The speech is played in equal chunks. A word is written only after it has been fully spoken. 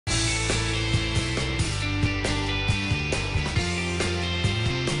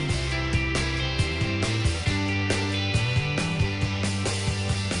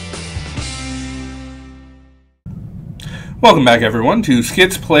Welcome back, everyone, to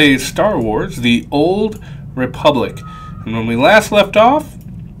Skitz Playz Star Wars, the Old Republic. And when we last left off,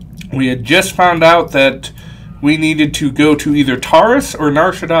 we had just found out that we needed to go to either TARIS or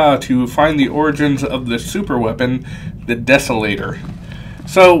Nar Shaddaa to find the origins of the superweapon, the DESOLATOR.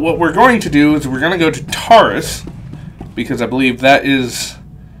 So what we're going to do is we're going to go to TARIS, because I believe that is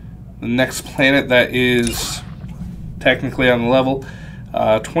the next planet that is technically on the level.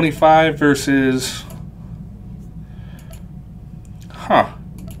 25 versus... Huh.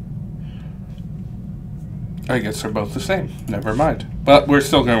 I guess they're both the same. Never mind. But we're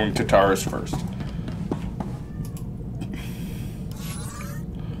still going to TARIS first.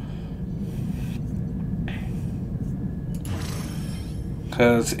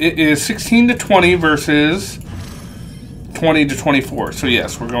 Because it is 16 to 20 versus 20 to 24. So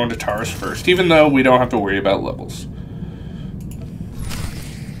yes, we're going to TARIS first, even though we don't have to worry about levels.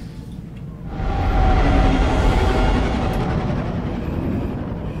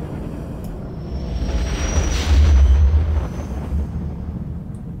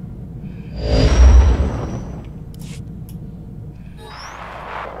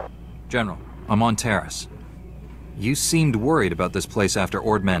 General, I'm on TARIS. You seemed worried about this place after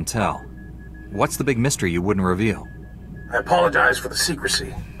ORD MANTELL. What's the big mystery you wouldn't reveal? I apologize for the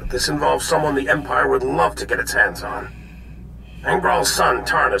secrecy, but this involves someone the Empire would love to get its hands on. Angral's son,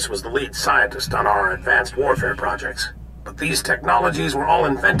 Tarnis, was the lead scientist on our advanced warfare projects. But these technologies were all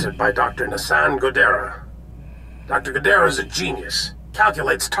invented by Dr. Nissan Godera. Dr. Godera is a genius.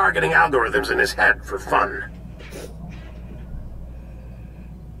 Calculates targeting algorithms in his head for fun.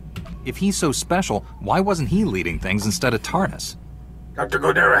 If he's so special, why wasn't he leading things instead of Tarnis? Dr.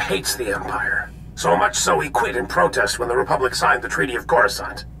 Godera hates the Empire. So much so he quit in protest when the Republic signed the Treaty of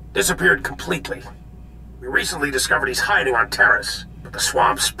Coruscant. Disappeared completely. We recently discovered he's hiding on TARIS, but the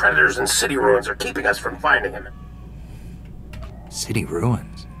swamps, predators, and city ruins are keeping us from finding him. City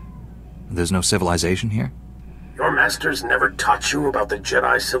ruins? There's no civilization here? Your masters never taught you about the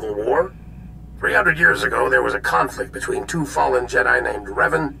Jedi Civil War? 300 years ago, there was a conflict between two fallen Jedi named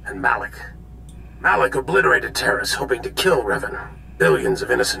Revan and Malak. Malak obliterated TARIS, hoping to kill Revan. Billions of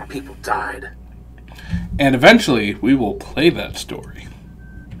innocent people died. And eventually, we will play that story.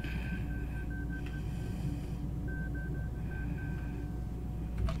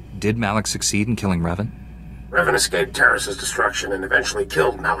 Did Malak succeed in killing Revan? Revan escaped TARIS's destruction and eventually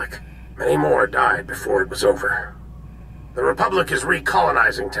killed Malak. Many more died before it was over. The Republic is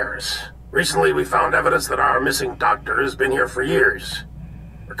recolonizing TARIS. Recently, we found evidence that our missing doctor has been here for years.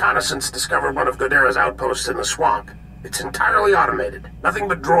 Reconnaissance discovered one of Godera's outposts in the swamp. It's entirely automated. Nothing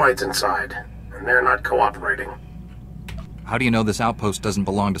but droids inside. And they're not cooperating. How do you know this outpost doesn't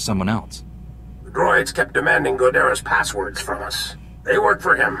belong to someone else? The droids kept demanding Godera's passwords from us. They work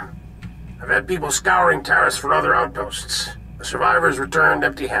for him. I've had people scouring TARIS for other outposts. The survivors returned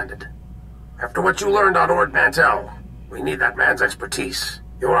empty-handed. After what you learned on ORD MANTELL, we need that man's expertise.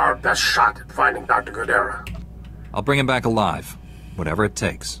 You're our best shot at finding Dr. Godera. I'll bring him back alive, whatever it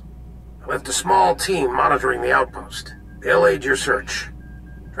takes. I left a small team monitoring the outpost. They'll aid your search.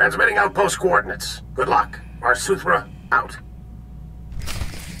 Transmitting outpost coordinates. Good luck. Var Suthra, out.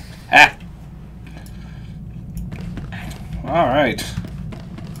 Ah. Alright.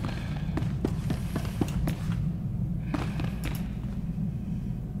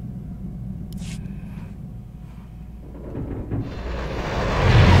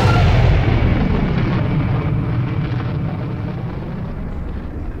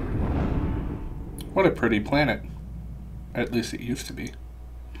 What a pretty planet. At least it used to be.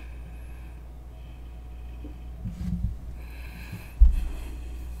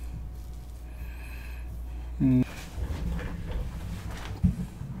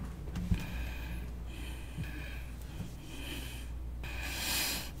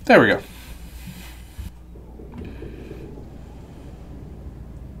 There we go.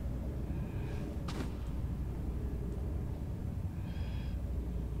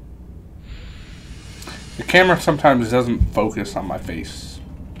 The camera sometimes doesn't focus on my face.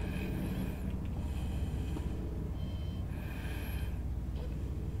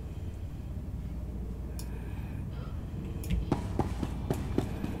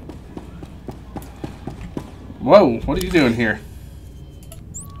 Whoa, what are you doing here?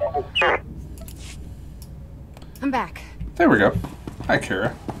 I'm back. There we go. Hi,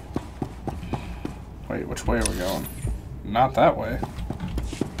 Kara. Wait, which way are we going? Not that way.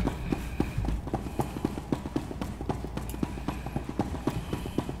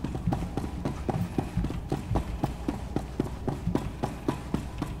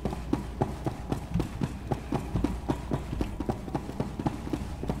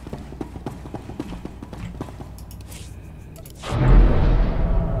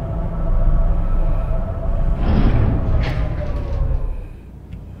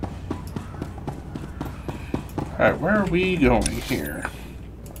 Alright, where are we going here?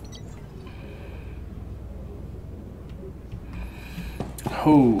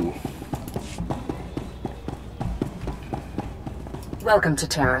 Oh. Welcome to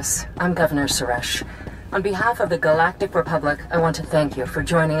TARIS. I'm Governor Suresh. On behalf of the Galactic Republic, I want to thank you for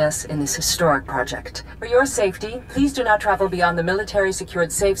joining us in this historic project. For your safety, please do not travel beyond the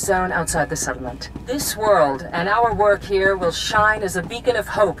military-secured safe zone outside the settlement. This world and our work here will shine as a beacon of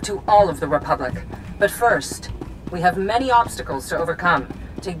hope to all of the Republic. But first, we have many obstacles to overcome.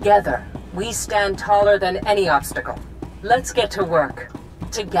 Together, we stand taller than any obstacle. Let's get to work.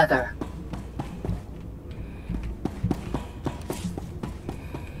 Together.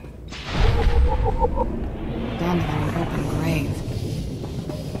 Down to an open grave.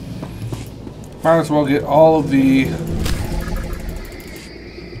 Might as well get all of the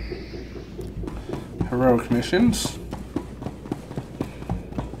heroic missions.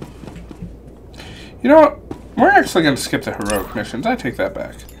 You know what? We're actually going to skip the heroic missions. I take that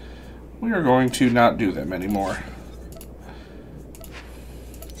back. We are going to not do them anymore.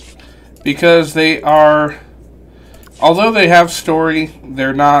 Because they are, although they have story,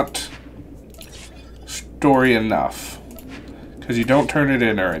 they're not story enough. Because you don't turn it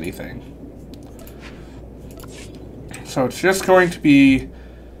in or anything. So it's just going to be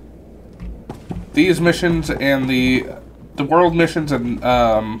these missions and the world missions and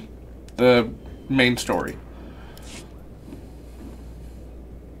the main story.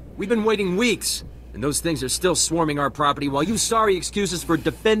 We've been waiting weeks, and those things are still swarming our property while you sorry excuses for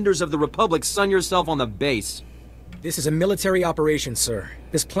defenders of the Republic sun yourself on the base. This is a military operation, sir.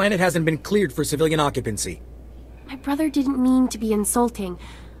 This planet hasn't been cleared for civilian occupancy. My brother didn't mean to be insulting,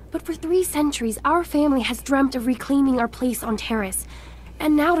 but for 3 centuries, our family has dreamt of reclaiming our place on Taris,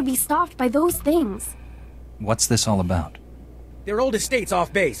 and now to be stopped by those things. What's this all about? They're old estates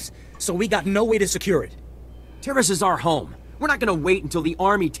off base, so we got no way to secure it. Taris is our home. We're not gonna wait until the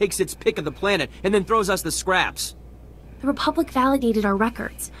army takes its pick of the planet and then throws us the scraps. The Republic validated our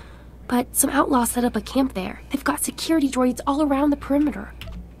records, but some outlaws set up a camp there. They've got security droids all around the perimeter.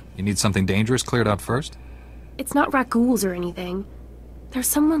 You need something dangerous cleared out first? It's not raccoons or anything. There's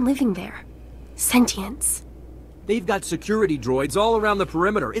someone living there. Sentience. They've got security droids all around the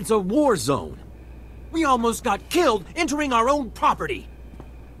perimeter. It's a war zone. We almost got killed entering our own property.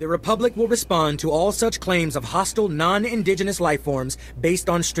 The Republic will respond to all such claims of hostile, non-indigenous life forms based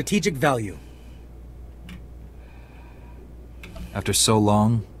on strategic value. After so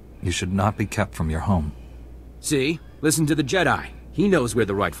long, you should not be kept from your home. See? Listen to the Jedi. He knows we're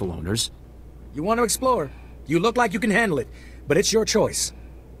the rightful owners. You want to explore? You look like you can handle it, but it's your choice.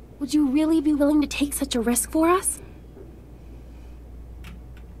 Would you really be willing to take such a risk for us?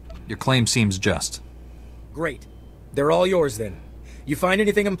 Your claim seems just. Great. They're all yours then. You find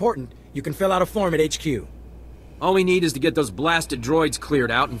anything important, you can fill out a form at HQ. All we need is to get those blasted droids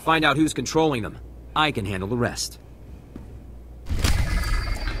cleared out and find out who's controlling them. I can handle the rest.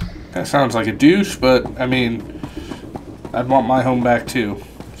 That sounds like a douche, but, I mean, I'd want my home back too.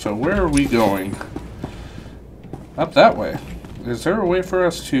 So where are we going? Up that way. Is there a way for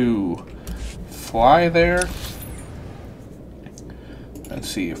us to fly there? Let's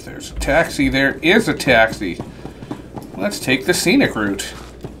see if there's a taxi. There is a taxi. Let's take the scenic route.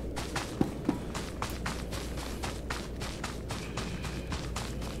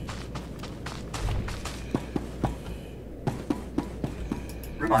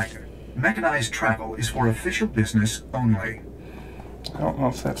 Reminder, mechanized travel is for official business only. I don't know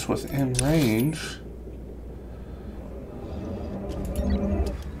if that's within range.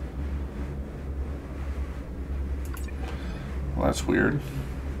 Well, that's weird.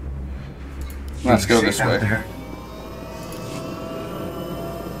 Let's go this way.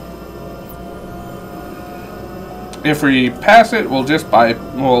 If we pass it, we'll just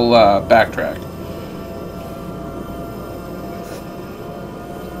backtrack.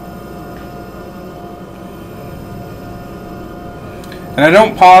 And I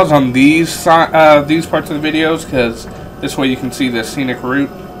don't pause on these parts of the videos because this way you can see the scenic route.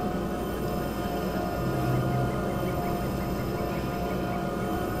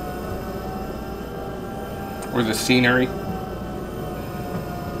 Or the scenery.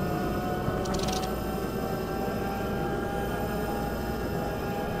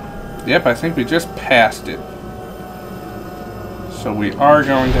 Yep, I think we just passed it. So we are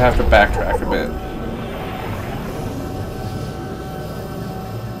going to have to backtrack a bit.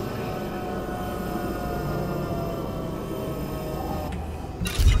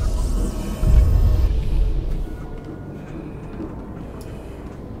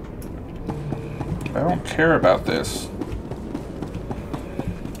 I don't care about this.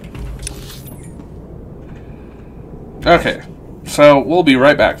 Okay, so we'll be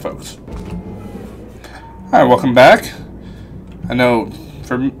right back, folks. Alright, welcome back. I know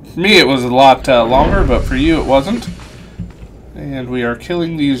for me it was a lot longer, but for you it wasn't. And we are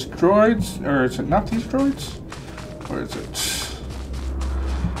killing these droids, or is it not these droids? Where is it?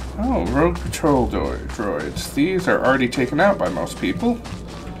 Oh, rogue patrol droids. These are already taken out by most people.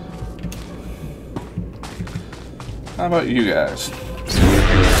 How about you guys?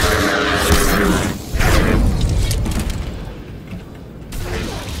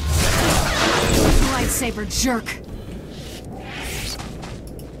 Lightsaber jerk.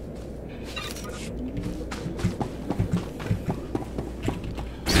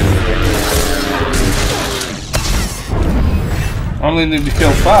 Only need to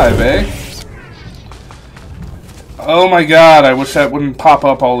kill 5, eh? Oh my god, I wish that wouldn't pop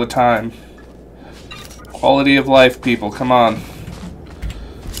up all the time. Quality of life, people, come on.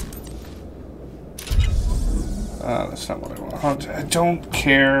 That's not what I want. I don't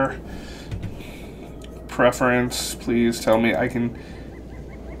care. Preference, please tell me I can...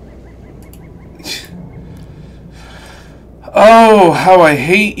 Oh, how I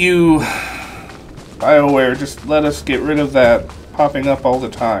hate you. BioWare, just let us get rid of that popping up all the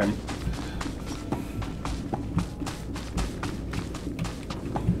time.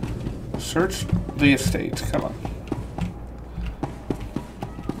 Search the estate, come on.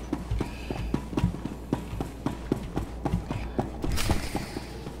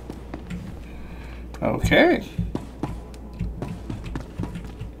 Okay.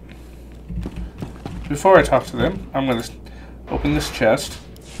 Before I talk to them, I'm going to open this chest.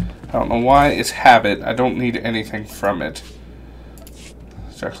 I don't know why, it's habit. I don't need anything from it.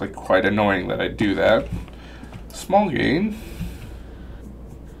 It's actually quite annoying that I do that. Small gain.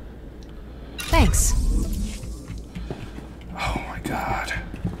 Thanks. Oh my god.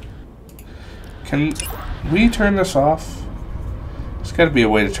 Can we turn this off? There's got to be a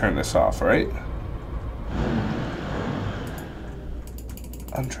way to turn this off, right?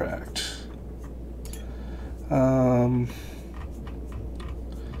 Untracked.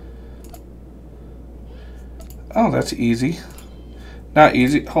 Oh, that's easy. Not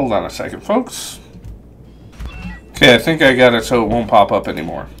easy. Hold on a second, folks. Okay, I think I got it so it won't pop up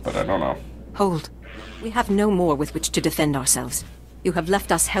anymore, but I don't know. Hold. We have no more with which to defend ourselves. You have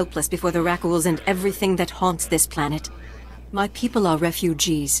left us helpless before the Rakuls and everything that haunts this planet. My people are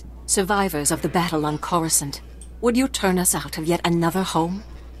refugees, survivors of the battle on Coruscant. Would you turn us out of yet another home?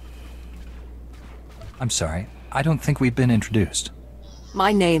 I'm sorry. I don't think we've been introduced.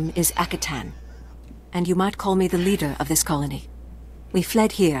 My name is Akatan, and you might call me the leader of this colony. We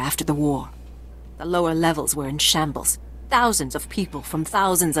fled here after the war. The lower levels were in shambles. Thousands of people from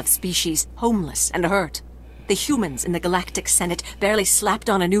thousands of species, homeless and hurt. The humans in the Galactic Senate barely slapped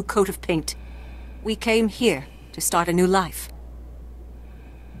on a new coat of paint. We came here to start a new life.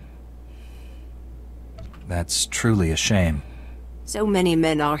 That's truly a shame. So many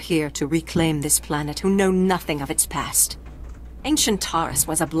men are here to reclaim this planet who know nothing of its past. Ancient TARIS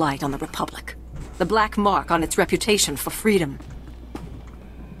was a blight on the Republic. The black mark on its reputation for freedom.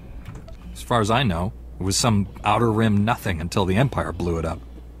 As far as I know, it was some outer rim nothing until the Empire blew it up.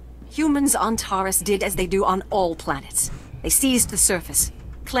 Humans on TARIS did as they do on all planets. They seized the surface,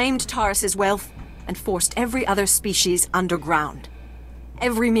 claimed TARIS's wealth, and forced every other species underground.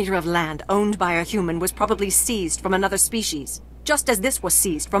 Every meter of land owned by a human was probably seized from another species, just as this was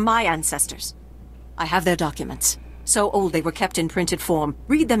seized from my ancestors. I have their documents. So old they were kept in printed form.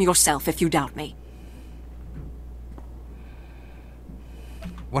 Read them yourself if you doubt me.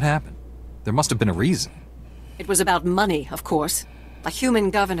 What happened? There must have been a reason. It was about money, of course. A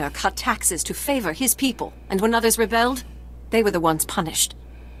human governor cut taxes to favor his people, and when others rebelled, they were the ones punished.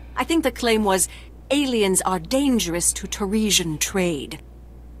 I think the claim was, aliens are dangerous to Tarisian trade.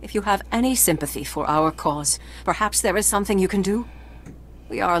 If you have any sympathy for our cause, perhaps there is something you can do?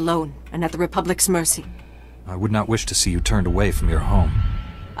 We are alone, and at the Republic's mercy. I would not wish to see you turned away from your home.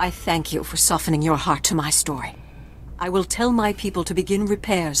 I thank you for softening your heart to my story. I will tell my people to begin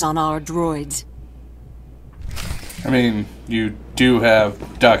repairs on our droids. I mean, you do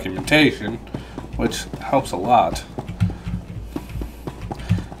have documentation, which helps a lot.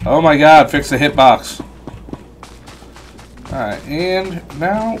 Oh my god, fix the hitbox. Alright, and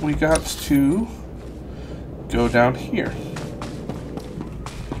now we got to go down here.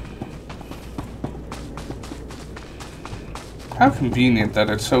 How convenient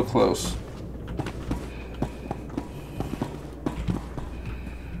that it's so close.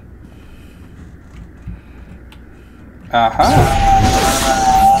 Aha!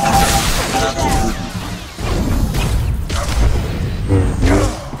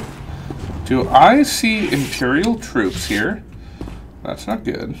 Do I see Imperial troops here? That's not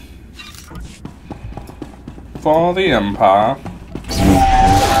good. For the Empire.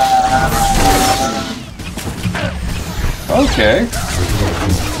 Okay.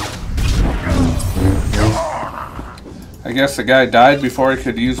 I guess the guy died before I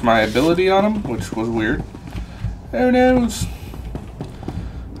could use my ability on him, which was weird. Who knows?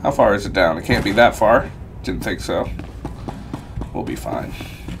 How far is it down? It can't be that far. Didn't think so. We'll be fine.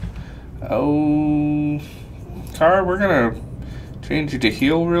 Oh, Kara, we're gonna change you to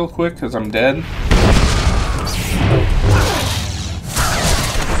heal real quick because I'm dead.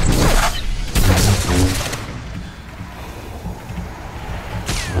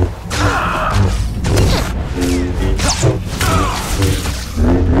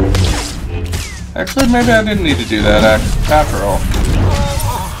 Actually, maybe I didn't need to do that after all.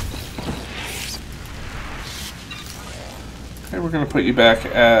 Okay, we're gonna put you back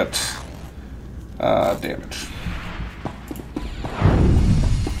at damage.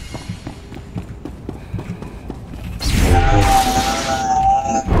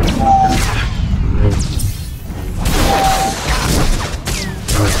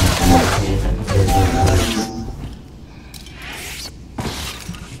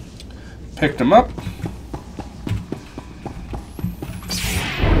 Picked him up.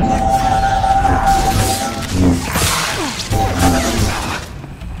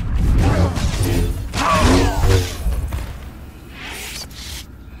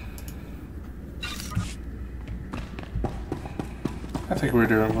 I think we're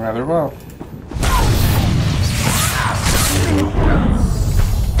doing rather well.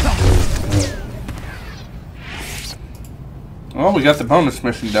 Well, we got the bonus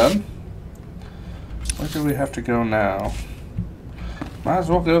mission done. Where do we have to go now? Might as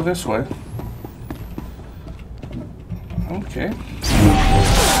well go this way. Okay.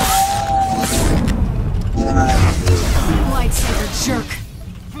 Lightsaber jerk.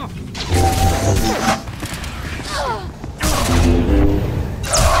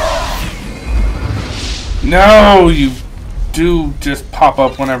 No, you do just pop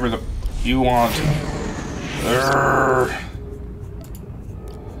up whenever you want. Urgh.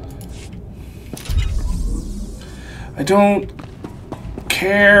 I don't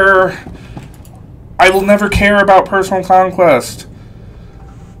care. I will never care about personal conquest.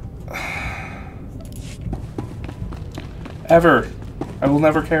 Ever. I will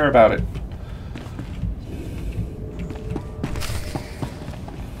never care about it.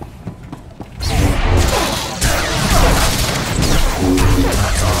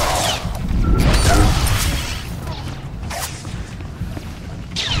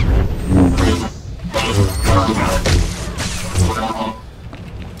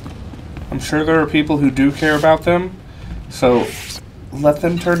 I'm sure there are people who do care about them, so let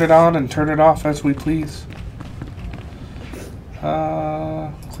them turn it on and turn it off as we please.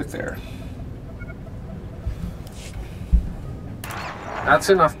 Click there. That's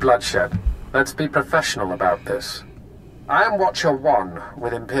enough bloodshed. Let's be professional about this. I am Watcher 1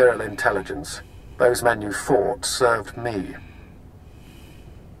 with Imperial Intelligence. Those men you fought served me.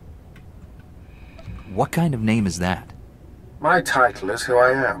 What kind of name is that? My title is who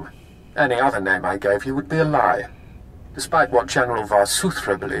I am. Any other name I gave you would be a lie. Despite what General Var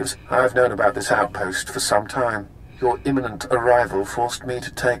Suthra believes, I have known about this outpost for some time. Your imminent arrival forced me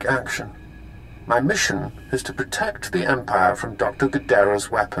to take action. My mission is to protect the Empire from Dr. Gadera's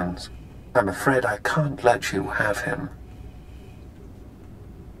weapons. I'm afraid I can't let you have him.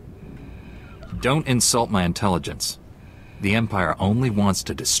 Don't insult my intelligence. The Empire only wants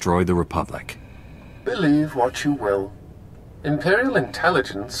to destroy the Republic. Believe what you will. Imperial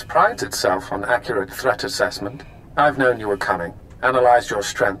Intelligence prides itself on accurate threat assessment. I've known you were coming, analyzed your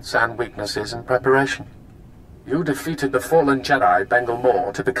strengths and weaknesses in preparation. You defeated the fallen Jedi Bengal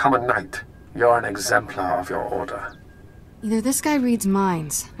Moore to become a knight. You're an exemplar of your order. Either this guy reads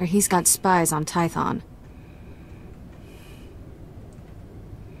minds, or he's got spies on Tython.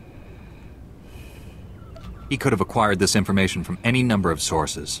 He could have acquired this information from any number of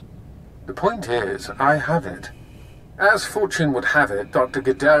sources. The point is, I have it. As fortune would have it, Dr.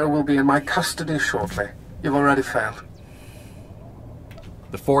 Gadera will be in my custody shortly. You've already failed.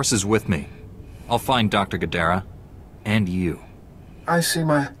 The Force is with me. I'll find Dr. Gadera, and you. I see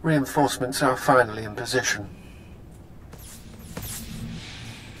my reinforcements are finally in position.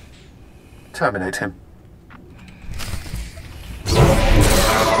 Terminate him.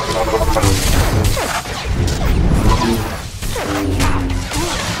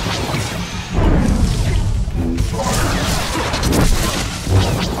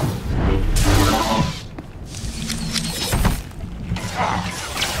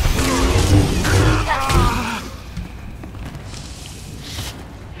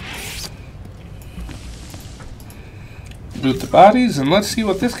 the bodies, and let's see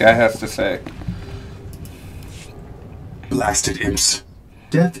what this guy has to say. Blasted imps.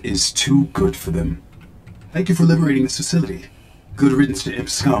 Death is too good for them. Thank you for liberating this facility. Good riddance to imp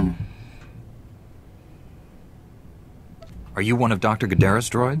scum. Are you one of Dr. Gadara's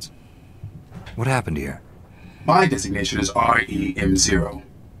droids? What happened here? My designation is REM0.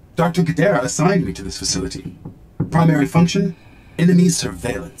 Dr. Gadara assigned me to this facility. Primary function? Enemy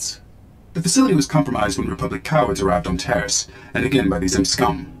surveillance. The facility was compromised when Republic cowards arrived on TARIS, and again by these imp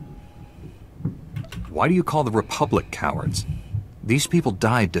scum. Why do you call the Republic cowards? These people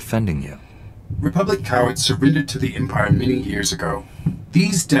died defending you. Republic cowards surrendered to the Empire many years ago.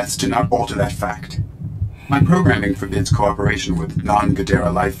 These deaths do not alter that fact. My programming forbids cooperation with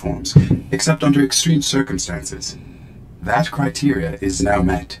non-Gadara life forms, except under extreme circumstances. That criteria is now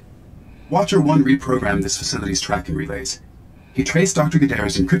met. Watcher 1 reprogrammed this facility's tracking relays. He traced Dr.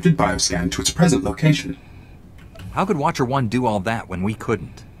 Gadara's encrypted bioscan to its present location. How could Watcher 1 do all that when we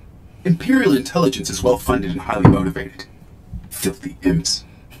couldn't? Imperial intelligence is well-funded and highly motivated. Filthy imps.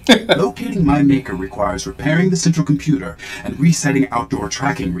 Locating my maker requires repairing the central computer and resetting outdoor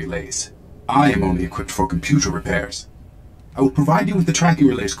tracking relays. I am only equipped for computer repairs. I will provide you with the tracking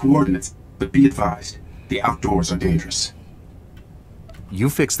relay's coordinates, but be advised, the outdoors are dangerous. You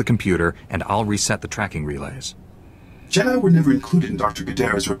fix the computer, and I'll reset the tracking relays. Jedi were never included in Dr.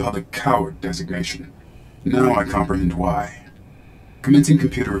 Gadara's Republic coward designation. Now I comprehend why. Commencing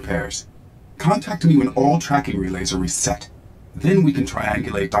computer repairs. Contact me when all tracking relays are reset. Then we can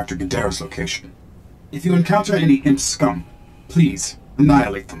triangulate Dr. Gadara's location. If you encounter any imp scum, please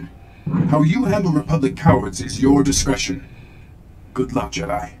annihilate them. How you handle Republic cowards is your discretion. Good luck,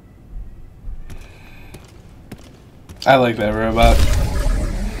 Jedi. I like that robot.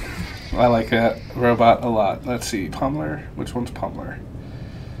 I like that robot a lot. Let's see, Pummeler. Which one's Pummeler?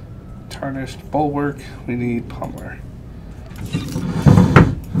 Tarnished Bulwark. We need Pummeler.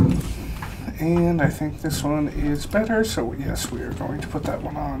 And I think this one is better, so yes, we are going to put that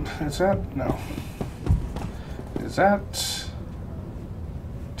one on. Is that? No. Is that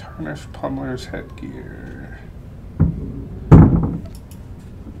Tarnished Pummeler's headgear?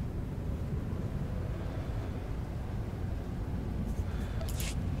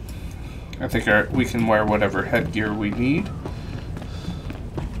 I think we can wear whatever headgear we need.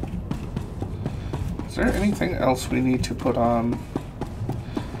 Is there anything else we need to put on?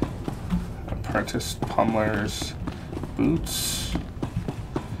 Apprentice Pummeler's boots.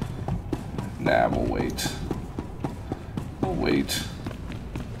 Nah, we'll wait. We'll wait.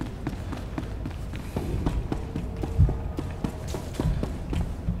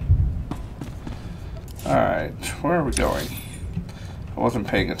 Alright, where are we going? I wasn't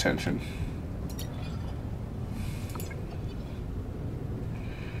paying attention.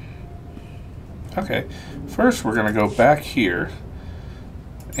 Okay, first we're gonna go back here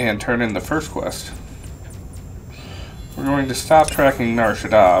and turn in the first quest. We're going to stop tracking Nar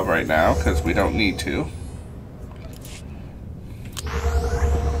Shaddaa right now because we don't need to.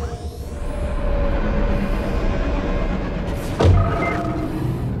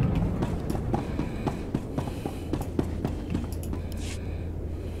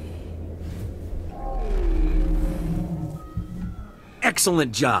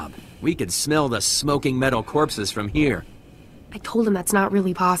 Excellent job. We could smell the smoking metal corpses from here. I told him that's not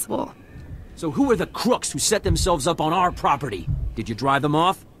really possible. So who are the crooks who set themselves up on our property? Did you drive them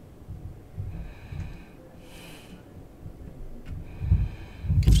off?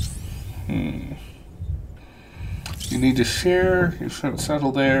 You need to share. You shouldn't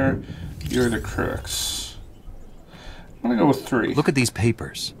settle there. You're the crooks. I'm gonna go with 3. Look at these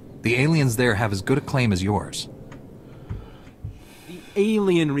papers. The aliens there have as good a claim as yours.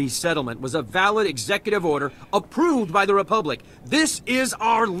 Alien resettlement was a valid executive order approved by the Republic. This is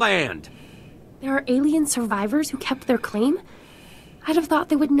our land. There are alien survivors who kept their claim? I'd have thought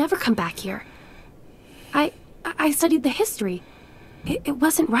they would never come back here. I studied the history. It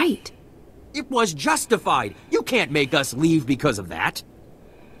wasn't right. It was justified. You can't make us leave because of that.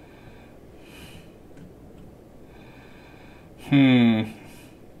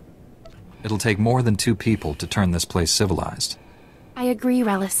 It'll take more than 2 people to turn this place civilized. I agree,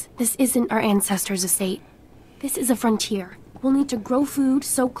 Relis. This isn't our ancestors' estate. This is a frontier. We'll need to grow food,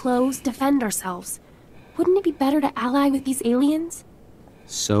 sew clothes, defend ourselves. Wouldn't it be better to ally with these aliens?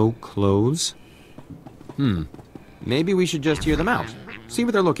 Sew clothes? Maybe we should just hear them out. See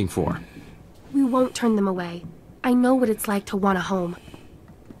what they're looking for. We won't turn them away. I know what it's like to want a home.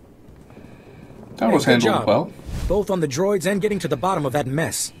 That was handled well. Both on the droids and getting to the bottom of that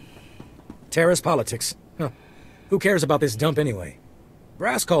mess. TARIS politics. Huh. Who cares about this dump anyway?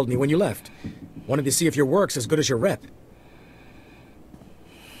 Brass called me when you left. Wanted to see if your work's as good as your rep.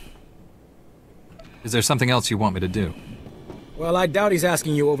 Is there something else you want me to do? Well, I doubt he's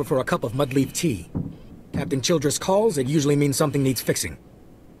asking you over for a cup of mudleaf tea. Captain Childress calls, it usually means something needs fixing.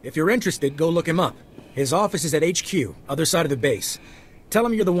 If you're interested, go look him up. His office is at HQ, other side of the base. Tell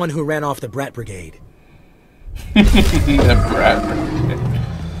him you're the one who ran off the Brat Brigade. The Brat Brigade.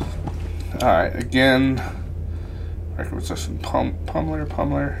 Alright, again. Requisition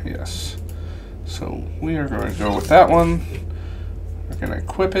Pummeler, yes. So we are going to go with that one. We're going to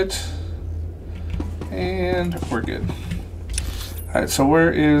equip it. And we're good. Alright, so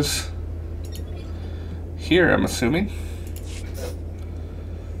where is... Here, I'm assuming.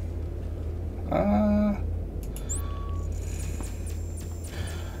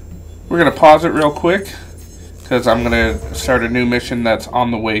 We're going to pause it real quick, because I'm going to start a new mission that's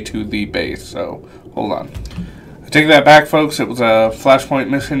on the way to the base, so hold on. I take that back, folks. It was a flashpoint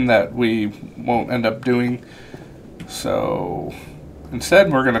mission that we won't end up doing. So instead,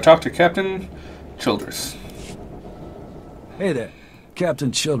 we're going to talk to Captain Childress. Hey there,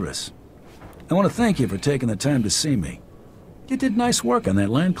 Captain Childress. I want to thank you for taking the time to see me. You did nice work on that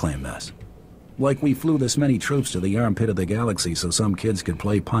land claim mess. Like we flew this many troops to the armpit of the galaxy so some kids could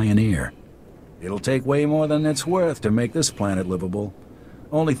play pioneer. It'll take way more than it's worth to make this planet livable.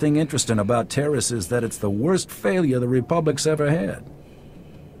 Only thing interesting about TARIS is that it's the worst failure the Republic's ever had.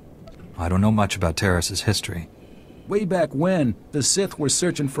 I don't know much about TARIS's history. Way back when, the Sith were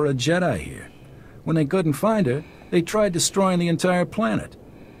searching for a Jedi here. When they couldn't find her, they tried destroying the entire planet.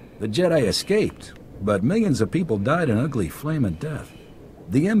 The Jedi escaped, but millions of people died an ugly flaming death.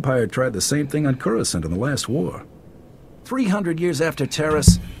 The Empire tried the same thing on Coruscant in the last war. 300 years after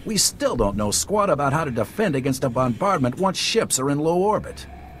TARIS, we still don't know squat about how to defend against a bombardment once ships are in low orbit.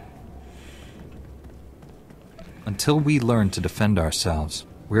 Until we learn to defend ourselves,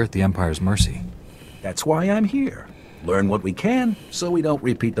 we're at the Empire's mercy. That's why I'm here. Learn what we can, so we don't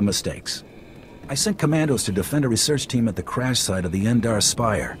repeat the mistakes. I sent commandos to defend a research team at the crash site of the Endar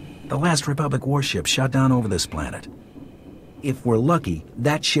Spire, the last Republic warship shot down over this planet. If we're lucky,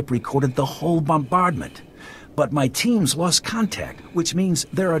 that ship recorded the whole bombardment. But my teams lost contact, which means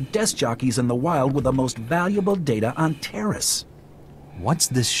there are desk jockeys in the wild with the most valuable data on TARIS. What's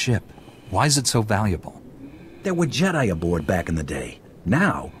this ship? Why is it so valuable? There were Jedi aboard back in the day.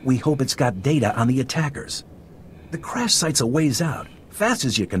 Now, we hope it's got data on the attackers. The crash site's a ways out, fast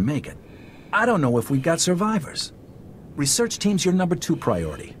as you can make it. I don't know if we've got survivors. Research team's your number 2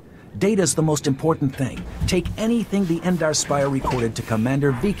 priority. Data's the most important thing. Take anything the Endar Spire recorded to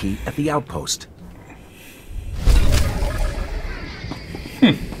Commander Viki at the outpost.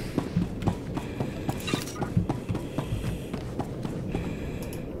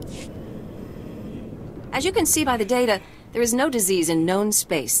 As you can see by the data, there is no disease in known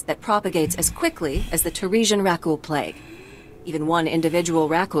space that propagates as quickly as the Tarisian Rakul plague. Even one individual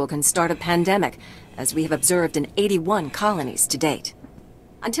Rakul can start a pandemic, as we have observed in 81 colonies to date.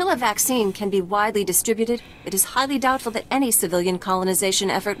 Until a vaccine can be widely distributed, it is highly doubtful that any civilian colonization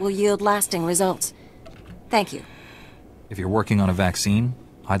effort will yield lasting results. Thank you. If you're working on a vaccine,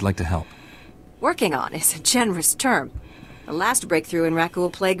 I'd like to help. Working on is a generous term. The last breakthrough in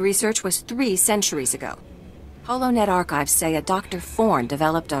Rakul plague research was 3 centuries ago. HoloNet archives say a Dr. Forn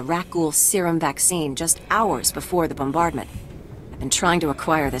developed a Rakul serum vaccine just hours before the bombardment. I've been trying to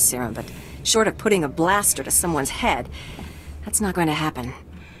acquire this serum, but short of putting a blaster to someone's head, that's not going to happen.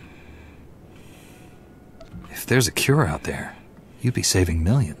 If there's a cure out there, you'd be saving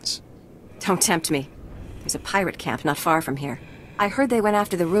millions. Don't tempt me. There's a pirate camp not far from here. I heard they went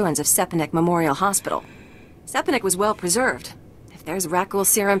after the ruins of Sepanik Memorial Hospital. Sepanik was well preserved. If there's Rakul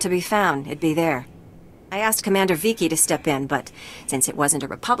serum to be found, it'd be there. I asked Commander Viki to step in, but since it wasn't a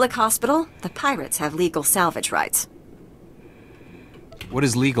Republic hospital, the pirates have legal salvage rights. What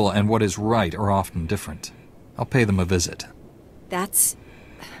is legal and what is right are often different. I'll pay them a visit. That's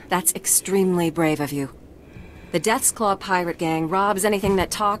extremely brave of you. The Death's Claw pirate gang robs anything that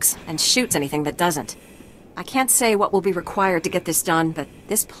talks and shoots anything that doesn't. I can't say what will be required to get this done, but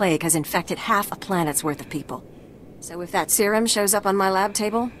this plague has infected half a planet's worth of people. So if that serum shows up on my lab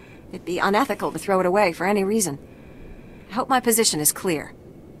table, it'd be unethical to throw it away for any reason. I hope my position is clear.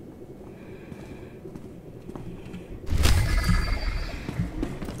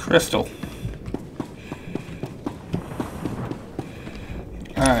 Crystal.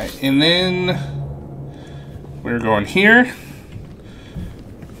 Alright, and then we're going here.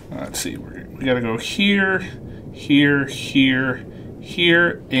 Let's see, we gotta go here, here, here,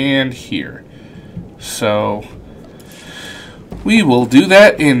 here, and here. So we will do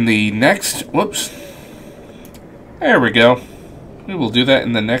that in the next, whoops. There we go. We will do that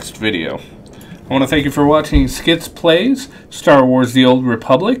in the next video. I want to thank you for watching Skitz Playz Star Wars The Old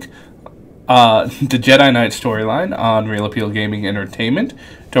Republic. the Jedi Knight storyline on Real Appeal Gaming Entertainment.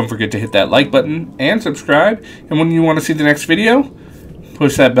 Don't forget to hit that like button and subscribe. And when you want to see the next video,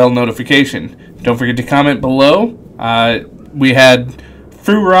 push that bell notification. Don't forget to comment below. We had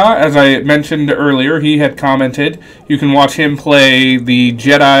Fura, as I mentioned earlier, he had commented. You can watch him play the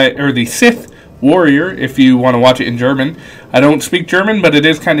Jedi, or the Sith Warrior, if you want to watch it in German. I don't speak German, but it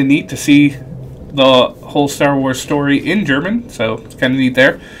is kind of neat to see the whole Star Wars story in German, so it's kind of neat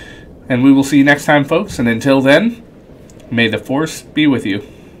there. And we will see you next time, folks, and until then, may the Force be with you.